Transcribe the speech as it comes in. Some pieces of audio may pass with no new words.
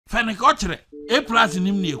Fenikotre A+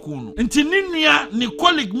 nim ne ekunu nti ninua ni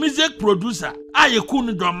colleague music producer a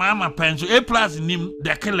yekunu do mama penso A+ nim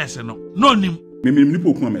the killers no nim me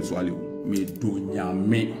nipo ku am Suale me do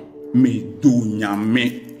nyame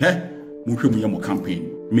mo hwemu ye mo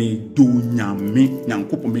campaign me do nyame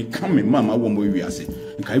nyankopo me come me mama wo mo wiase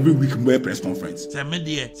nka every week mo press conference say me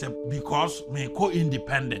there say because me co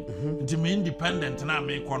independent nti me independent na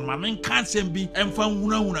me kon ma me kan sem bi emfa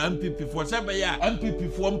hunahuna MPP for say be ya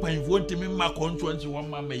MPP for mpanfo ntimi ma constituency wo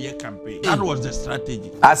ma me ye campaign. That was the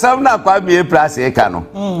strategy. Asam na kwa me A+ e ka no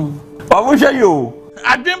omo hwe yo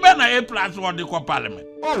adwembe na A+ wo de ko parliament.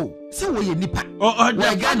 Oh, so we nipa.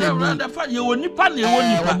 You nipa na ewo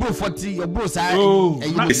nipa. Obo 40, obo say.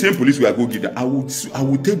 The same police we are go give them. I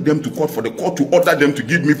would take them to court for the court to order them to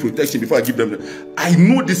give me protection before I give them. I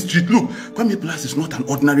know this street. Look, Kwame A+ is not an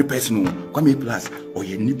ordinary person. Kwame A+ or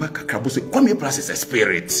ye nipa kakrabo say Kwame A+ is a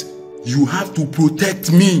spirit. You have to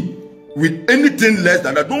protect me. With anything less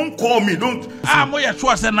than that, don't call me, don't. Mo ye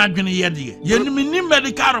sure say na dwene ye de. Ye ni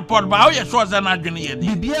medical report ba, o ye sure say na dwene ye de.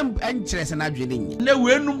 BBM enchire na dwene nyi. Ne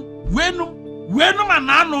wenum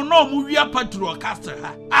anano no mu wia patrol caster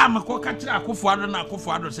ha. Me ko ka kire Akufo Addo na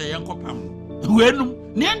Akufo Addo say yen kopam. Wenum.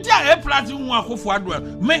 Ni enti a A+ hu Akufo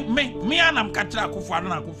Addo. Me anam ka kire Akufo Addo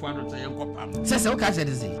na Akufo Addo say yen kopam. Say o ka say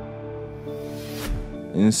dey.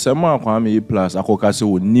 Nsema Kwame A+ akoka se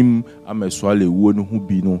onim Suale wo no hu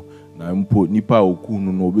bi no. Na mpo nipa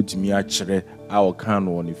okunu no obetimi a kire a okan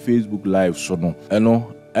no on Facebook live so no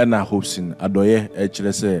eno na Hopeson adoye e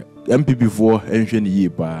kire se MPP for enhwe ne yie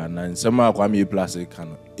pa na nsema Kwame A+ kan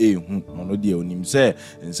ehu no de onim se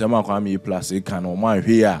nsema Kwame A+ kan o ma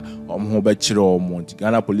hwe a omho be kire omo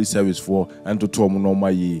Ghana Police Service for entoto omo no ma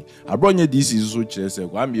yi Abronye DC so kire se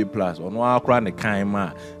Kwame A+ ono akra ne kan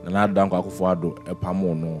ma na adanko Akufo Addo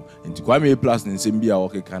epamo no nti Kwame A+ ne nsem bi a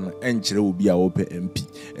okeka no enkire obi a ope MP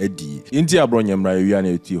edi nti Abronye mra wi na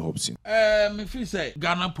eti Hopeson me feel say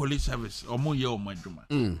Ghana Police Service omo ye omo adwuma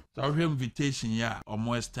so we invitation ya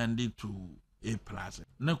omo extended to A+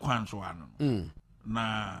 ne kwanso ano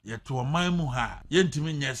na yeto oman mu ha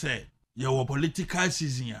yentimi nye say ye wo political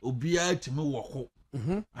season ya obi a timi woko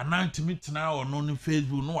anantimi tena ono no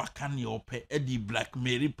Facebook no waka ne ope edi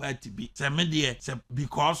blackmail party bi say me there say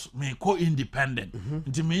because me co independent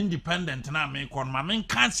nti me independent na me kon ma me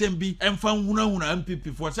kan sem bi emfa hunahuna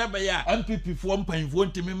MPP for say be ya MPP for mpanfo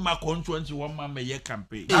ntimi ma constituency wo ma me ye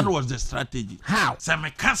campaign. That was the strategy. How say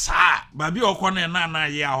me kasa ba bi okone na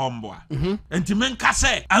ye ahombo nti me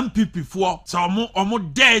nkase MPP for say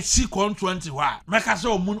omo dey si constituency wa me kase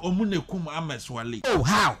omu ne kum Suale. Oh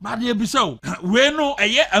how ba dey bi so we no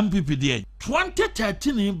eye MPP dey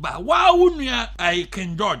 2013 ba wa unua I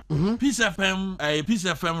King George Peace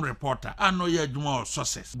FM reporter ano ye adwuma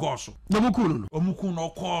success goso omukunu no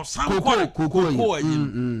call sanko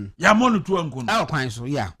ya monitor ankunu ah kwan so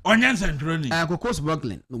ya onye nsentro ni kokos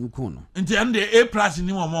smuggling omukunu nti ande A+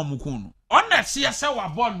 ni mo omukunu ona sie se wa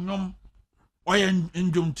bon nyom oye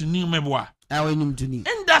njomtuni meboa awe nyomtuni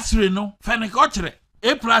industry no fenikotre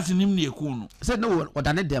A+ nim ne ekunu say no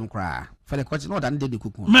odane dem kra fenikotre no odane de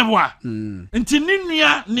kukunu meboa nti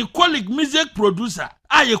ninua ni colleague music producer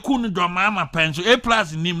a yekunu do mama penso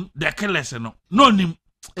A+ nim the killers no nim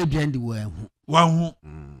ebiandi wa hu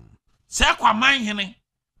se kwa man hene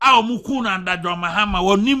a omukunu andadwo mahama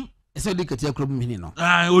wonim se de katia krom hene no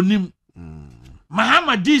onim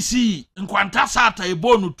Mahama DC nkwanta sata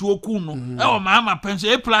ebonu tuokunu e o mahama penso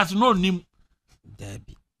A+ no nim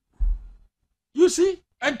Debbie. You see,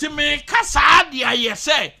 and to me, Kasa dia ye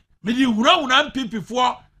say, me di wura MPP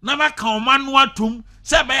for na maka omanwa tum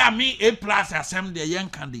say by me A+ asem de yen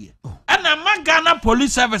kan de. And na Ghana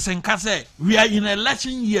Police Service in Kasa, we are in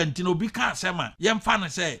election year and no be kan sema. Yen fan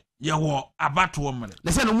say ye wo abato wo mele.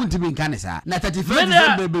 They say no muntu be kan sa. Na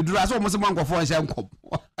 35 be dura so mo se mo nkofo nsem kom.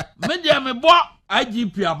 Me dia me bo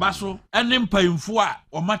IGP abaso ene mpayimfo a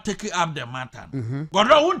o ma take up the matter.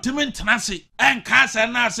 Godo wontimi ntenase en kansa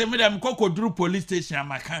na ase me dem kokoduru police station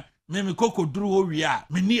amaka me kokoduru wo wi a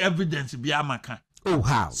me ni evidence bi amaka. Oh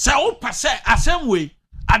how? Se o pase asem we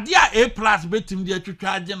ade a A+ betim de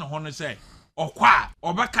atwitwa age ne ho no se okwa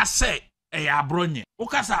obeka se e ya Abronye. O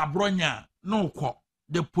kasa Abronye no ukwo.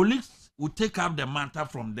 The police will take up the matter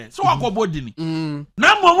from there. So akobodi ni.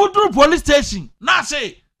 Na momuduru police station na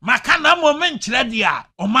say maka na moment kire dia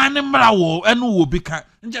o man ne mra wo enu wo bika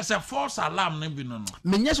nje se false alarm ne bi no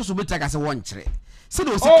menye so be taka se won kire se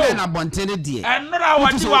do se na bontene die enra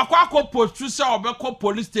wadi wakwa post se obekọ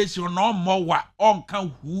police station no mo wa onka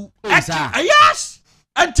hu yes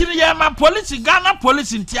antini ye ma police Ghana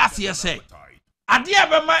police ntiase se ade e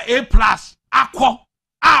be ma A+ akọ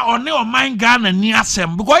a one o man Ghana ni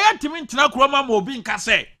asem because ye timi ntina kroma ma obi nka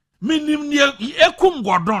se minim ne ekum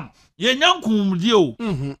Gordon ye nyankum die o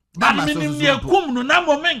ba minim ne ekum no na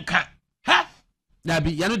momenka ha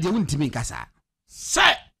dabi ya no de wontimi nkasa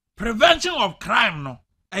say prevention of crime no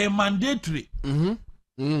a mandatory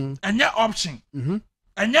anya option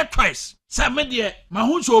anya choice say me de ma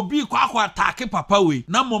hu so obi kwa attack papa we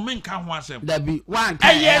na momenka ho asem dabi one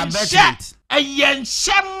ayen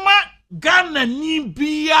shema Ghana ni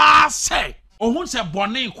bia say ohun se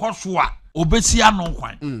bone ikoso a obesi ano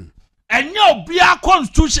kwan enya obia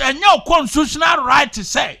constitutional right to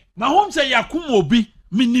say ma hu se yakum obi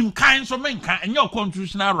minim kan so menka enya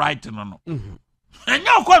constitutional right no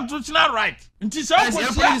enya constitutional right nti se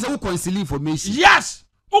ko conceal information yes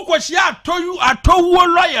ukoshi atowu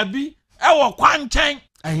lawyer bi e wo kwanten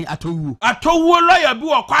atowu lawyer bi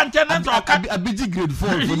wo kwanten na to ka abiji grade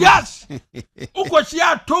 4 yes ukoshi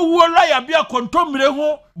atowu lawyer bi akontomire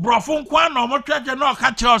ho brofo nkwa na omotwege na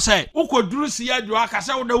ka kire say ukoduru si adu aka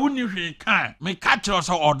say wo da wuni hwe kan me ka kire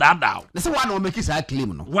say odada na say one o make say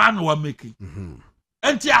claim no one o make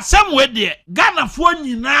enti asem we de Ghana fo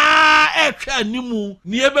nyina ehwa animu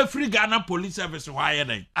ni ebe free Ghana police service ho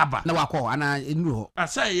aye aba na wakọ ana enuru ho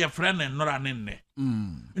asay ye friend nora ne nne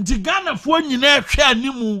nti Ghana fo nyina ehwa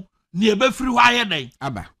animu ni ebe free ho aye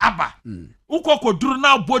aba ukokoduru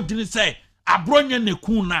na bodini say Abronye ne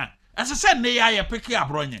ku na ese ne ya ye peke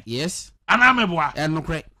Abronye yes ana meboa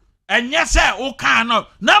enukre enye say o kan no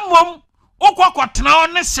na mom ukokotena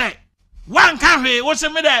one say one can we was a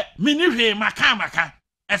minute, mini maka.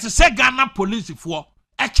 As I said, Ghana police for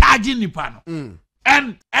a charging nipano.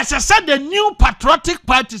 And as I said, the new patriotic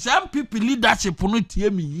party, some people leadership not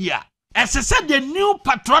hear me here. As I said, the new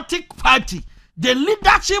patriotic party, the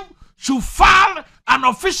leadership should file an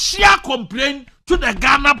official complaint to the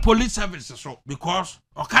Ghana police services. So because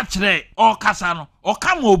or catch or Casano or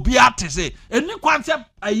come obiate say any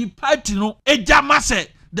concept a party no a jamase.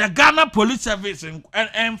 The Ghana Police Service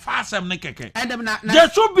and fast and there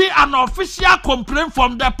should be an official complaint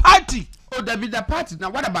from the party. Oh, there be the party.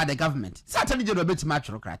 Now, what about the government? Certainly, you're a bit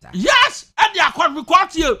mature. Yes, and the accord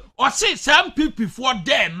because you or say some people for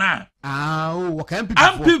there now. Oh, what can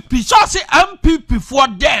MPP? So say MPP for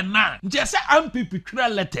there now. Just say MPP clear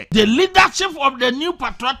letter. The leadership of the new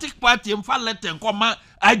patriotic party and file letter and come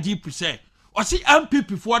IGP say. O si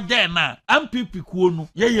MPP for there na MPP kuo no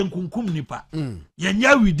ye yenkunkum nipa ye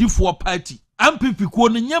nya widi for party MPP kuo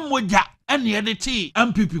no nya moja ene ye de ti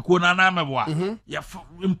MPP kuo na na meboa ye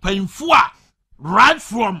mpanfo a right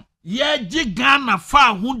from ye gi Ghana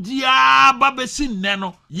fa hudia babesi nne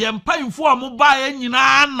no ye mpanfo a mo ba ye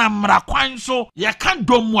nyina na mra kwan so ye ka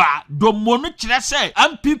domo no kire se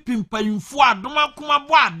MPP mpanfo a doma kuma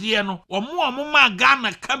bo ade no omo ma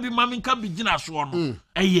Ghana ka bi mami ka bi gina so no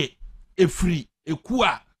eye free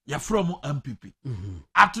ekua ya from MPP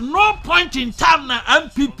at no point in time na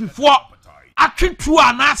MPP for atwetu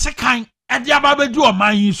ana sekan e dia babedu o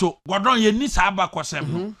man yi so Gordon ye ni sa aba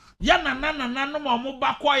kosem ya na no mo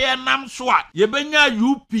ba ko ye nam so a ye benya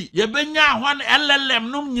UP ye benya hwan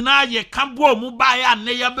LLM no nyina ye kabo mu ba ya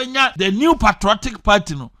ne ye benya the new patriotic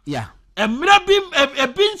party no yeah emra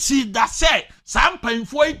bim si da say sam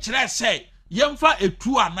panfo e kire say yemfa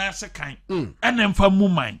etu anase kan enemfa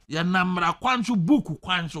muman ye namra kwanso buku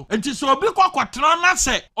kwanso enti so obi kwakotena na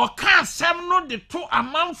se o ka asem no de to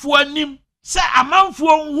amanfo anim se amanfo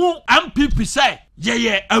hu MPP se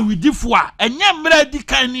ye awidifo a enye mra di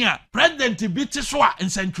kan ni a president bi te so a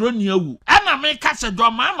nsentroni awu ana me ka se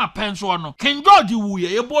do mama penso no King George wu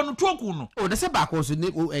ye bo no toku no o de se ba ko so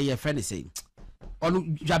ne ye friend say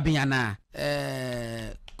onu dwabiana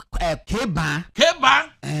Keba.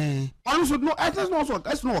 Also, no,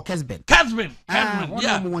 that's not Kesben.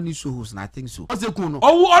 Yeah. One is so, I think so. What's the cool?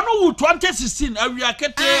 Oh, 2016, we are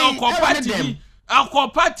getting our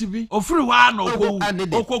party, or free one or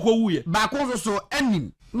Okoko. Back also,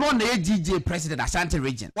 ending. No, the GJ president Ashanti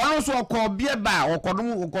region. One also called beer bar or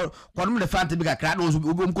Kodum the Fanta Big Accra was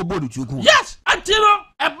Ubodu. Yes, until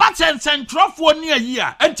a batch and central for near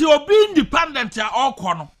year until be independent all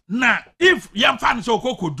corner. Na if yam fan so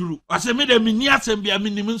koko duru asemi de minia sembia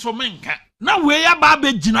minimum so menka na we ya ba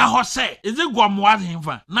be gina ho say is it gwamwa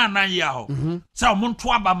himfa na ya ho say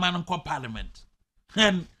omonto aba man ko parliament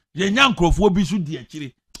hen ye nya nkrofo bi su di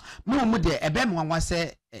akire mo de ebe nwanwa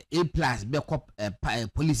say A+ be ko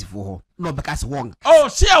police for ho no because won oh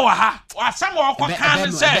see wa ha asem wo ko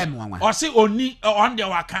kan say o say oni on de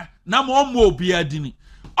waka na mo obi adini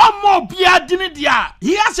dia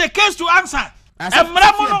he has a case to answer.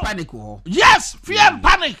 Yes, fear and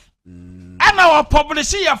panic. And our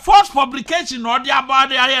publishing a false publication or the about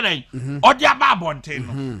the iron or the ababonte.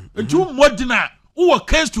 Two modina who a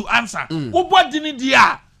case to answer. Who bought the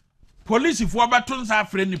dia? police for baton sa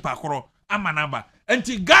friend nipa koro amanaba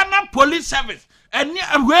enti Ghana Police Service eni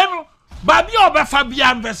ahwenu babi obefa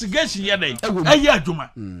bia investigation ye dey eyi adwuma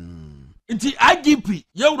nti IGP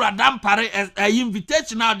yewura dampare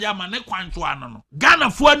invitation na dia ma ne kwanto ano no Ghana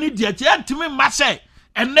fo ani dia che ntimi mase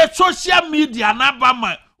ene social media na ba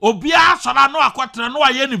ma obi asora no akotre no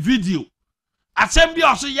aye ne video asem bi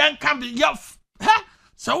oso yen kan bi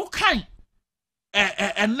so kan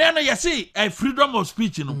and then you see a freedom of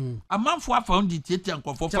speech no a man for found it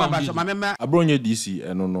nkofo found Abronye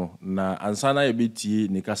DC no na ansana ye betie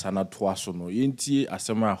ne kasa na to aso no yentie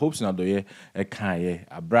asema Hopeson Addo ye kan ye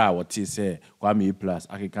abra wote se kwame plus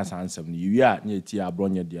akeka sansem no wi a na etie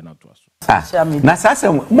Abronye de na to aso na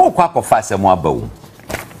sasem mo kwa kofa asem abawo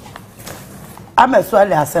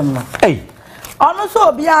Suale asem no ono so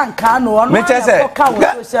obi anka no ono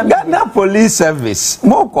Ghana Police Service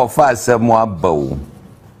mo kofa asem abawo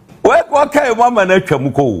we kwa kai mo ma na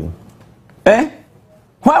twam ko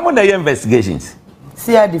why mo na investigations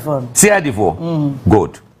CID4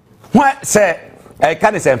 good why say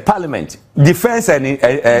can say parliament defense and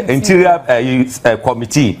interior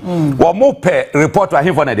committee wo mo pe report wa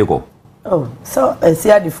him for na dey go so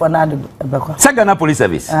CID4 na dey be Ghana Police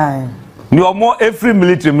Service ni omo every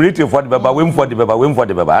military for the baba wem for the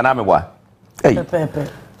baba ana me boa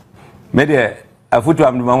me de afutu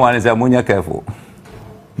am ma wan say munya careful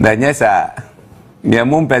na nyesa ne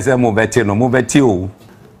mo pese mo beti no mo beti o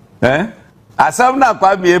asam na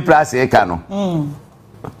kwa me plus e ka no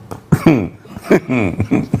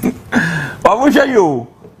omo hwe yo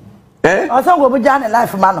asam go bu jane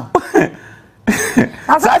life ma no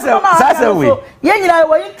Sasa we. Yenyina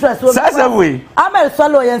we interest we. Sasa we. Ahmed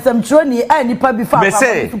Suale yensem chiro ni nipa bi fa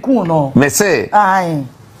fa no. Me say. Ai.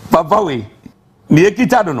 Papa we. Ni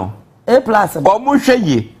ekita do no. A plus. Omo hwe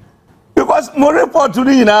ye. Because mo report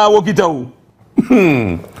ni na wo kita wo.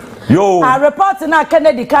 Yo. A report na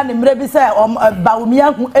Kennedy kan mre bi say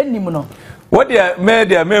baumia hu anim no. What me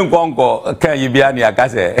nkonko kan yi bia ni aka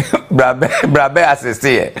say brabe assist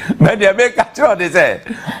here. Me me catch on dey say.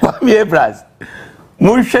 Me plus.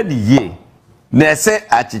 Mo hwe di ye na se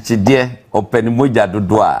achichide opanimoja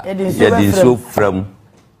dodo a ye di so from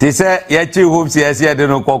ti se ye chi hopes ye se de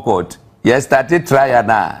no court ye started trial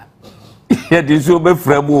na ye di so be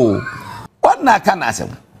from o what na kan asem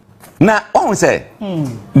na on say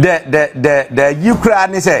the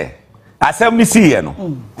Ukraine say asem ni see no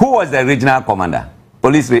who was the regional commander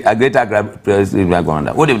police greater regional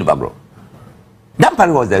commander what did bro that part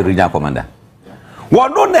was the regional commander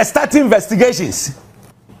one no start investigations.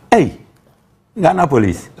 Hey, Ghana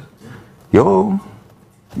Police. Yo,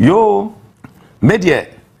 media,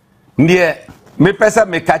 me pesa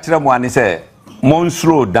me catch them one say, mon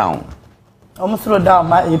slow down. Slow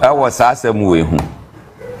down, I was asking we who.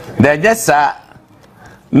 They just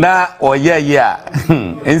na or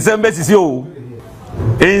in some basis yo,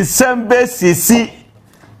 in some basis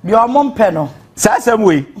your mom penno. Sasam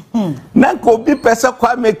way. Na ko bi pesa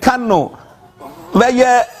kwa me kano.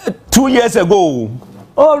 2 years ago.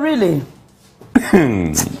 Oh really?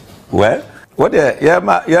 Well, what the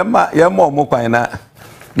yama mo kwana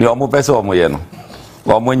ni omo pese omo ye no.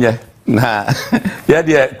 Omo nye na ya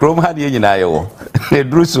de krom ha de nyina ye wo. E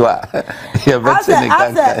drusu a ye betse ne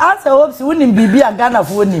kanka. Asa hopes wunim bibi a Ghana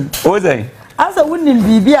fo nim. O zai. Asa wunim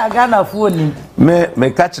bibi a Ghana fo nim.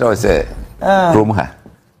 Me catch no say krom ha.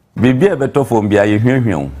 Bibi e beto fo mbia ye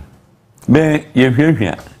hwehwe. Me ye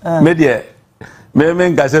hwehwe. Me de me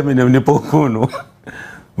ngase me ni pokunu.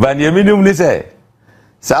 Van yeminum ni say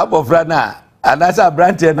sabofra na anasa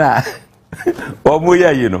branch na omo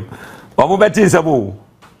ye yi no omo beti nsabo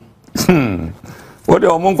what the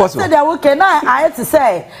omo nkoso say they okay na I to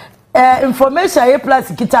say information ye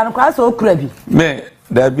plus kita no kwa so okura bi me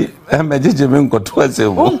da bi me jeje me nkoto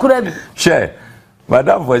asem okura bi share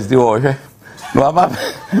madam voice dey o hwe no ama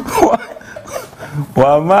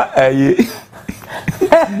wa ayi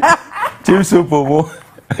tim supomo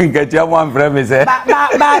get your one frame say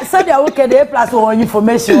but said they okay the plus one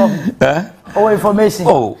information or information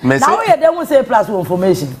me say now you dem say plus one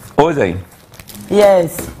information say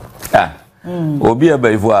yes obi e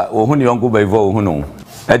baifo a ohun ni yonko baifo ohun no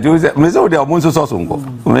me say de omo so so nko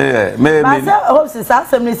me hope say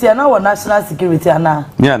assembly say na national security ana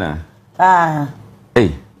na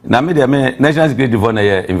na me de me national security for na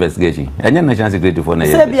investigation enye national security for na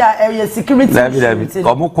say bia security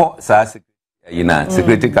omo ko sa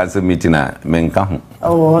security council meeting na menka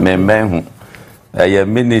ho memben ho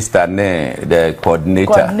minister ne the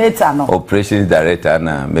coordinator no. Operations director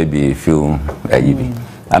na maybe few ayibi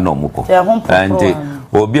anomuko and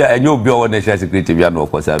obi a enyo obi o national security bia no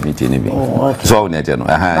kosa meeting bi so na je no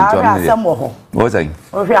aha nto o say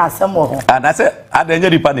o hwe asem ho ana se adenye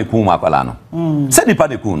dipa ne kun makwala no se dipa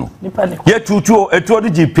ne kun no ye tutu etu de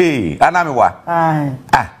GhPage anamiwa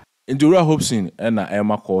Endura Hopeson na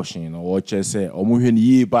Emma Caution no wo che se omuhwe ni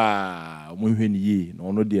yi ba omuhwe ni yi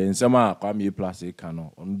no no de ensema kwame plus ka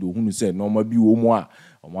no ono de hunu se no ma bi wo mu a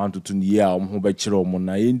omo antutu ni yi a omo ho be kire omo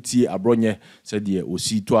na yenti Abronye se de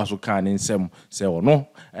osi to aso ka ne nsem se ono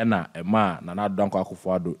na Emma na na do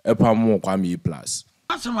Akufo Addo epam kwame plus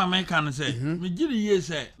asema me kan se me giri ye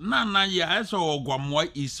se na ya eso ogwamwa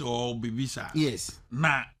is o bibisa yes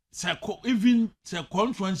na even se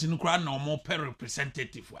conference in crowd no more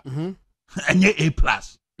representative enye A+.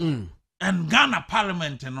 And Ghana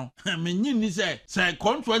Parliament no me nyini say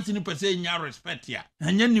conference ni pese nya respect ya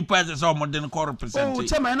enye nipa se so modern co represent oh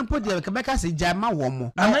chairman no podi ka beka se jama wo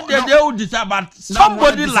mo and then they would decide about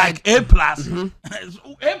somebody like A+. A+.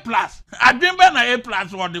 Adwen be na A+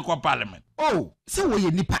 what the Parliament. Oh, so we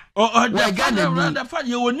nipa. Oh, the fact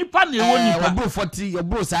you nipa na ewo nipa. Bro 40, your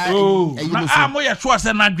bro say. Ah, mo ye sure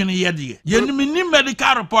say na adwene ye de. Ye ni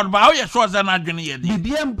medical report ba o ye sure say na adwene ye de.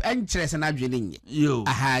 BBM enkyere say na adwene nye. Yo.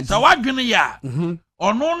 So wadwene ya.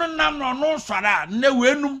 Ono no nam no no swara na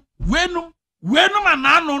wenum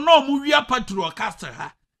anano no mu wia patro caster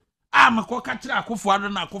ha. Ah, mako ka kire Akufo Addo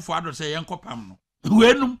na Akufo Addo say yenkopam no.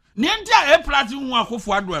 Wenum ni ntia A+ hu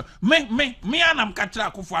Akufo Addo me anam ka kire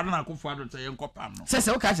Akufo Addo na Akufo Addo say yenkopam no.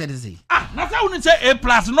 Say o ka kire say. Ah, na say uni say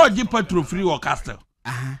A+ no gi patro free or caster.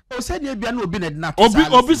 O say ne bia na obi na de na.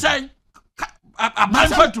 Obi say aban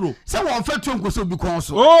patro. Say won fatro nkoso obi kon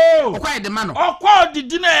so. Oh, okwa de ma no. Okwa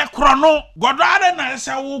di na e kro no. Godo are na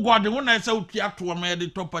say wo gode wo na say utua to ma de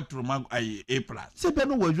to patro ma A+. Say bia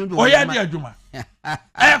no wo adwuma. O ya di adwuma.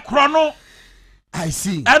 E kro no. I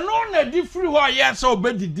see. And no na di free ho yes so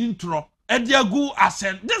be di intro. E di agu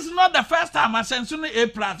ascend. This is not the first time ascend so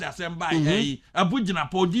A+ ascend by abugina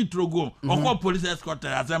podi trogo. Okwa police escort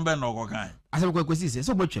ascend be no kan. Asem kwa kwesi say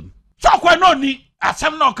so botwem. So kwa no ni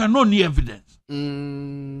asem no kan no ni evidence.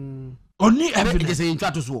 Oni evidence say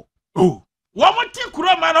ntwa to so. Oh. Wo mo ti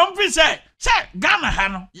kuro ma no mfi say Ghana ha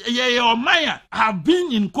no ye oman have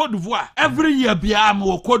been in Cote d'Ivoire every year bia am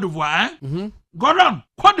wo Cote d'Ivoire Gordon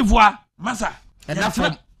Cote d'Ivoire masa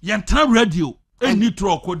yentra radio eni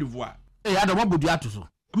tro Cote d'Ivoire Addo mo bodu atoso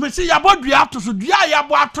me say ya bodu atoso dua ya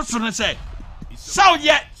bo atoso ne say so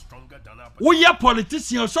ye wo ye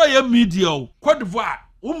politician so ye media Cote d'Ivoire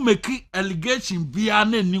wo make allegation bia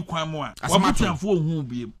na ni kwan mo a wo butanfo ohun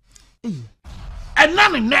biem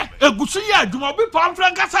enane ne egusu ya adwuma obi pam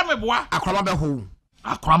frankasa meboa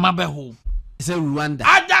akrama be ho say Rwanda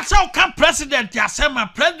aja so kan president ya sema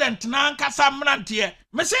president na ankasa mrantie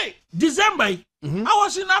me say December I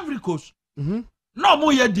was in Ivory Coast no mo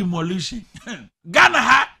ye demolition Ghana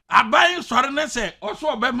ha aban sore ne say oso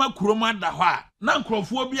obema kuroma da ho a na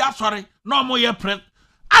nkrofo bi asore no mo ye press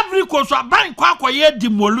Ivory Coast aban kwa ye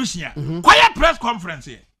demolition kwa ye press conference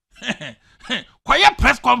Kwaye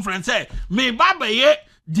press conference me baba ye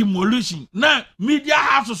demolition na media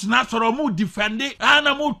houses na soro mu defend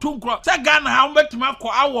ana mu tunkro se Ghana ha metima ko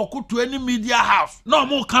awokoto ani media house na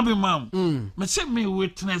mu ka be mam me say me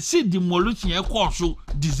witness demolition e ko so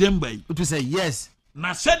December to say yes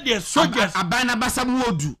na said the soldiers abana basam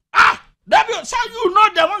wodu that so you know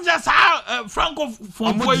the ones that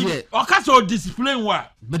francophone boy or cast discipline wa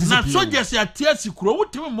na soldiers ya tiasi kuro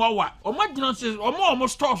wutimi mo wa o ma gina say o mo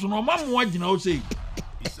stores no ma mo gina o say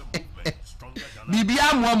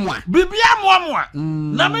bibia mo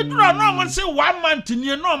na me duro no mo say 1 month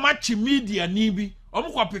ni no ma chi media ni bi o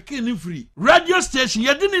mo kwa pikin ni free radio station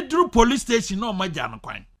ye didn't duru police station no ma gya no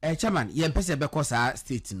kwan chairman ye pese be ko sa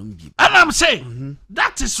state no bi and I'm saying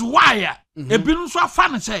that is why ebinu so afa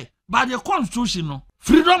ne say by the constitution no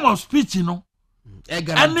freedom of speech no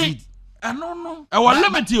guaranteed no our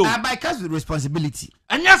limit you by cause responsibility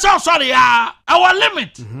and yes sorry our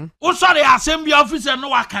limit o sorry assembly officer no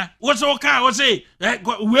waka wo say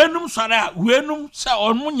wenum sorry wenum say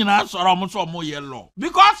onu nyina sorry omo so omo ye law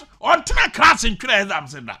because on tina class in clear exam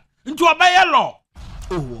say that into obey law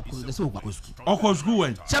school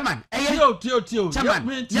when chairman tio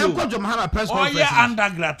chairman yan Kojo Mahama press conference yeah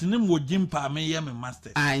undergrad ni mo jimpa me ye me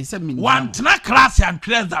master say me one tina class and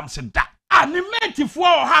clear exam say that animate for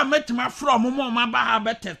ha metima from mo ma ba ha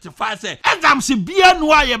be testify say exam se bia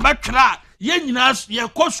no a ye betwra ye nyina ye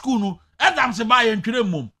ko school no exam se ba ye ntwere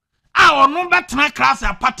mom ono betina class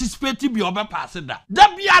and participate bi obe pass da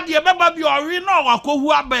bia de be ba bi ori no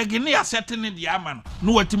wakohu abeg ne ya set ne de ama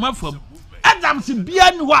no watima fam exam se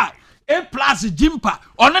bia ni wa A+ jimpa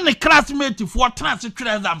ono ne classmate for trans three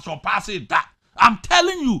exams or pass it that I'm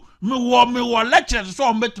telling you, me war lectures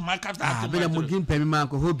so bet my cat. Be mo gin pemi man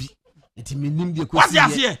ko hobi. Enti minim de ko what you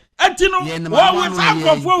say? Enti no, what we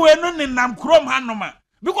Akufo we no ninam krom hanoma.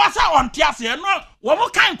 Because I want to say no, what more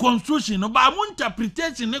kind constitution, no, but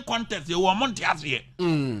interpretation in context, you want to say.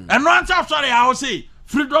 And no answer, sorry, I will say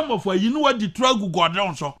freedom of you know what the trouble go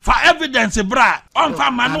down so for evidence, bra. On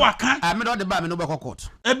for manual can. I made all the bar no back court.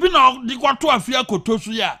 A bin of the court to Afia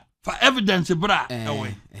Schwarzenegger for evidence, bra.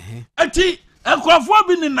 Away. Eti, a Kofi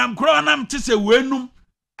bin in Nam Cronam to say wenum.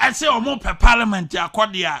 I say omo per parliament ya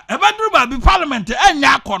kodia. E bedru be parliament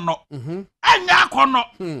enya akono. Enya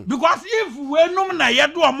akono because if we num na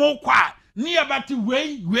yedo omo kwa ni abati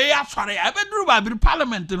we asore e bedru be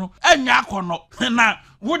parliament no enya akono na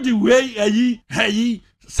wodi we ayi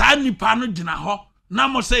sa nipa no gina ho na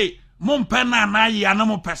mo say mo mpe na ya na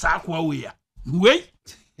mo pesa akwa we ya we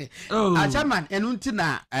Chairman enunti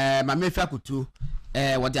na Mamefia kutu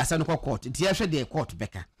what they assign court it here the court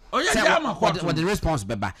beka. Oh yeah, what the response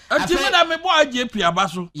beba. Atimina me boy GhPage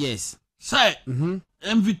abaso. Yes. Say,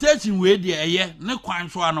 invitation we dey eye ne kwan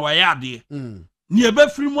so an wa ya de. Ni ebe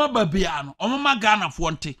free mo ba bia no. Omama Ghana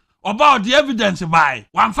fo nte. Oba the evidence by.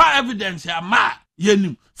 Wan fa evidence ya ma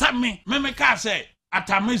yenim. Say me ka say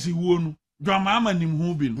atamesi wo nu. Dwama ama nim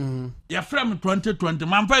hu bi no. Ya frame 2020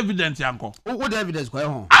 man fa evidence yanko. What evidence ko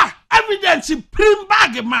ho? Ah, evidence prim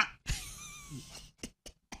bag ma.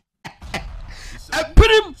 A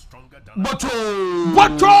prim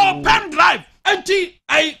bottle pen drive enti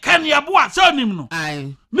I can yabua so nim no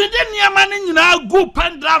ai me de niam ni nyina go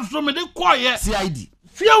pen drive so me de koye CID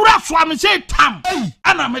fiewra so am say tam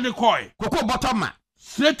ana me de koye koko bottom ma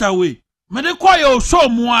straight away me de koye o so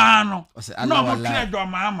mu ano no mo tre do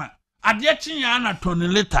mama ade chinya na ton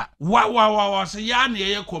liter wa se ya na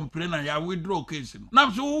ye complain ya withdraw case no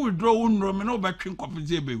na so withdraw unro me no betwen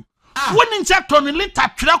kopeze be when in check on the little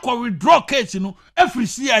track or withdraw case, every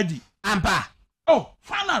CID. Ampa. Oh,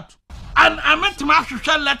 find out. And I met my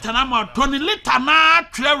social letter and I'm out. Tony little na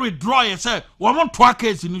track withdraw, you say, one more track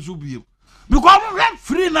case in you. Because I'm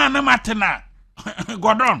free now, no matter now.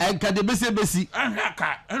 God on. And can the besi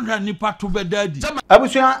and nipa to be daddy.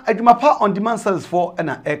 Abusua adwumapa on demand service for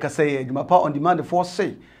na eka say adwumapa on demand for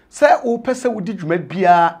say o pese wo di dwuma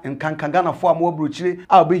bia nkankanga fo am obrochire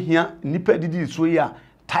a obehia nipa didi so ya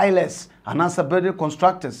tilers anasa building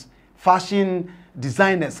constructors fashion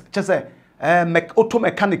designers chese auto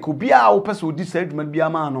mechanic bia o pese wo di say dwuma bia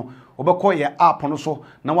ma no obekọ ye app no so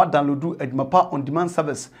na wa download adwumapa on demand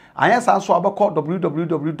service ayesa so obekọ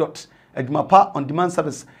www.adwumapa on demand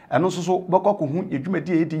service eno so beko ko hu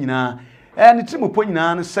edwumadi edi nyina ne trimopo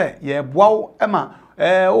nyina no se ye boawo ema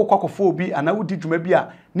wo kwakofo obi ana wodi dwuma bi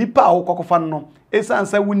a nipa a wo kwakofa no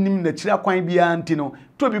esansa wonnim na kira kwan bi anti no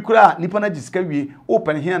to bi kura nipa na gisika wie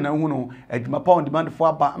open here na hu no adwumapa on demand fo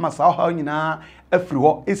aba ama sa ha nyina afiri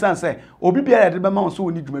ho esansa obi bia yade be ma so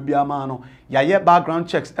woni dwuma bi ama no ya ye background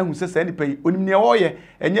checks ehu se sa nipa yi onim ne wo ye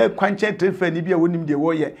enye kwanche trefa ni bia wonim de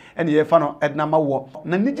wo ye ene ye fa no edna ma wo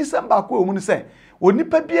na nigisa mba ko omu ne se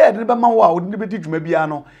onipa bia yade be ma wo a odi be di dwuma bia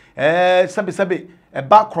no sabe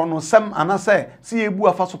background no sem anase si ebu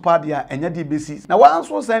afaso pade a enya de besi na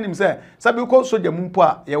wanso san nim se sabe ko soja mumpo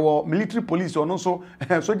a ye wo military police ono so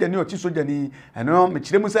soja ni ochi soja ni eno me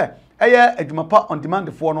kire mu se eye adwumapa on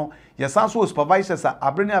demand for no ye sanso supervisors a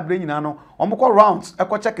Abronye nyina no omko rounds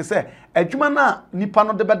eko check se adwuma na nipa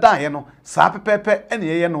no de beda ye no sa pepepe ene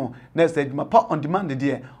ye no na se adwumapa on demand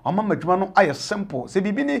de omama adwuma no aye simple se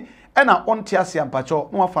bibi ni ena onte ase ampacho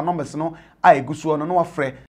no wafa numbers no aye gusuo no no wafre